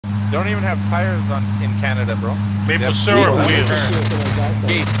don't even have tires in Canada, bro. Maple syrup wheels.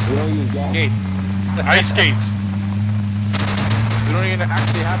 Gates. Gates. Ice skates. We don't even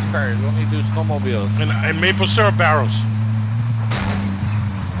actually have cars. We only do snowmobiles. And maple syrup barrels.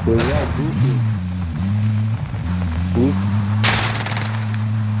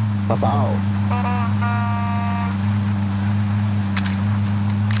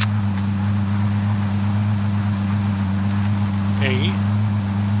 Hey.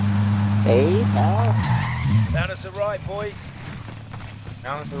 Hey, pal. Down at the right, boys.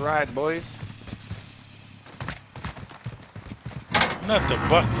 Down the ride, boys. Not the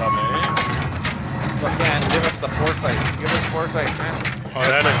butler, man. Look, man, give us the foresight. Give us foresight, man. Oh,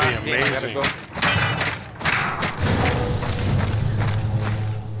 that'd be Yeah, we gotta amazing. go.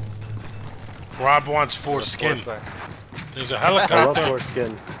 Rob wants foreskin. Foresight. There's a I love helicopter.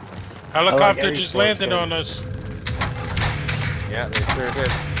 foreskin. Helicopter any just landed foreskin. on us. Yeah, they sure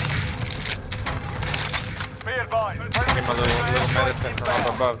did. Be advised. Give him a little medicine from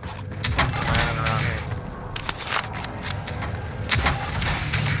up above. Landing around here.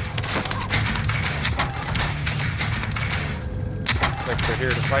 Looks like they're here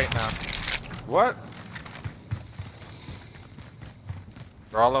to fight now. What?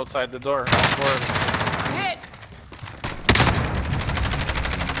 They're all outside the door. All four of them. Hit!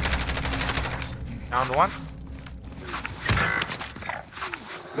 Down one.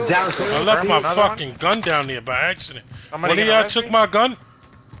 Down two. I left my Another fucking gun down here by accident. Somebody One of gonna y'all arrest took me? my gun?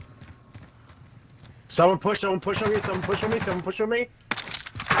 Someone push on me, someone push on me.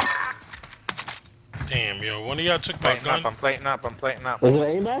 Damn, yo. One of y'all took my Plating up, gun. I'm plating up, I'm plating up. Is it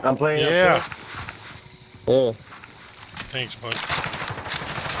aimbot? I'm playing Yeah. up too. Yeah. Thanks, bud.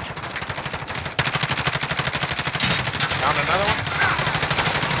 Down another one.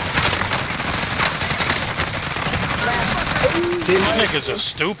 These niggas are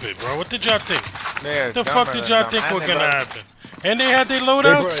stupid, bro. What did y'all think? Yeah, What the dumber fuck did than y'all dumb. think And was they gonna brought- happen? And they had their Big bro,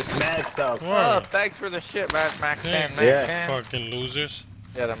 loadouts? it's mad stuff. Oh, Word. thanks for the shit, Max 10, Yeah. Max Yeah. 10. Fucking losers.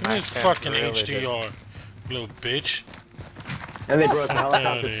 Yeah, the Give me Max this 10 fucking really did. HDR, little bitch. And they brought the Outta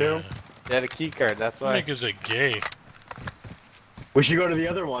helicopter here. too. Yeah, the key card, that's why. Niggas are gay. We should go to the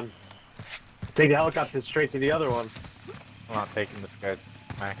other one. Take the helicopter straight to the other one. I'm not taking this guy,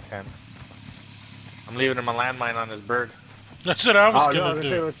 Max 10. I'm leaving him a landmine on his bird. That's what I was Oh no, gonna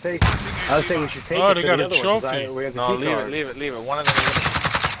do. I was saying we should take Oh, it they to got the a other one, 'cause trophy. we have the No, key leave it, card. leave it, leave it. One of them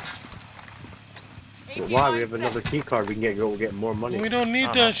is Why? We have another key card. We can go get more money. We don't need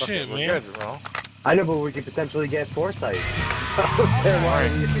no, that fuck shit, it, we're man. good, bro. I know, but we could potentially get foresight. Don't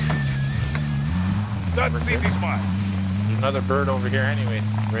see this way. There's another bird over here anyway.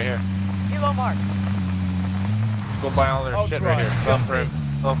 Right here. Kilo mark. Go buy all their Oh, shit right right. here.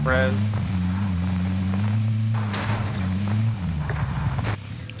 Self-res.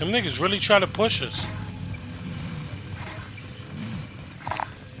 Them niggas really try to push us.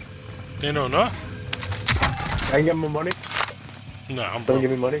 They don't know? I can get more money. No, I'm Don't broke.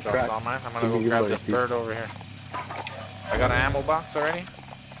 give me money. That's Crap. all mine. I'm gonna Give go me grab money, this Steve. bird over here. I got an ammo box already.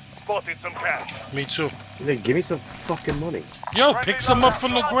 Spotted some cash. Me too. Hey, give me some fucking money. Yo, pick some up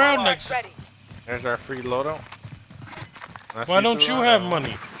from the ground next time. Ready. There's our free loadout. Let's Why see don't through you that. have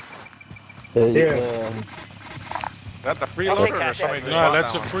money? Here. That's a free I'll loader take or cash somebody out. just Nah, bought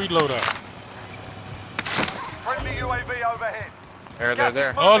that's that a one? free loadout. Friendly UAV overhead. There, they're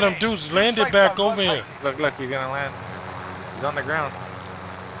there. All them dudes landed Safe back zone over here. located. Look, look, he's gonna land. He's on the ground.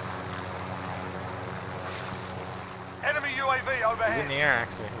 Enemy UAV He's in overhead. the air,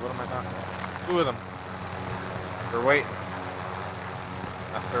 actually. What am I talking about? Two of them. They're waiting.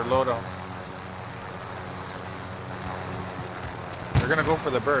 That's their loadout. They're gonna go for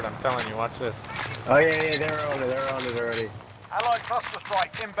the bird, I'm telling you. Watch this. Oh yeah, yeah, they're on it already. Allied cluster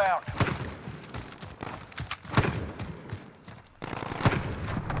strike inbound.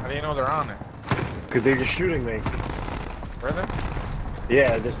 How do you know they're on it? Cause they're just shooting me. Where are they?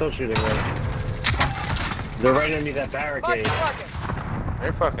 Yeah, they're still shooting me. They're right underneath that Mark barricade. target.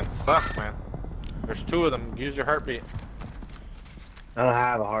 They fucking suck, man. There's two of them. Use your heartbeat. I don't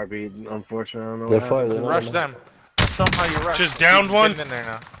have a heartbeat, unfortunately. I don't know They're what fine, happened. Rush them. Somehow you rush. Just downed Keep one? sitting in there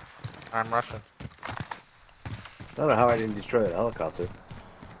now. I'm rushing. I don't know how I didn't destroy that helicopter.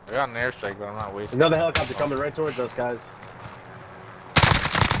 I got an airstrike, but I'm not wasting. Another helicopter coming right towards us, guys.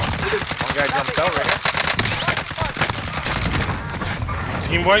 One guy jumped out right here.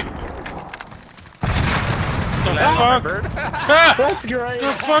 Team wipe. The Land on my fuck? bird. Ha! That's great.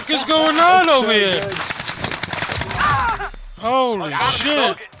 The fuck is going on over here? Holy shit.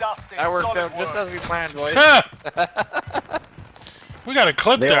 Target dusted. That worked Solid out just work. as we planned, boys. Ha! We gotta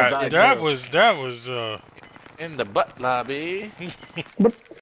clip They all that. died, That too. was In the butt lobby.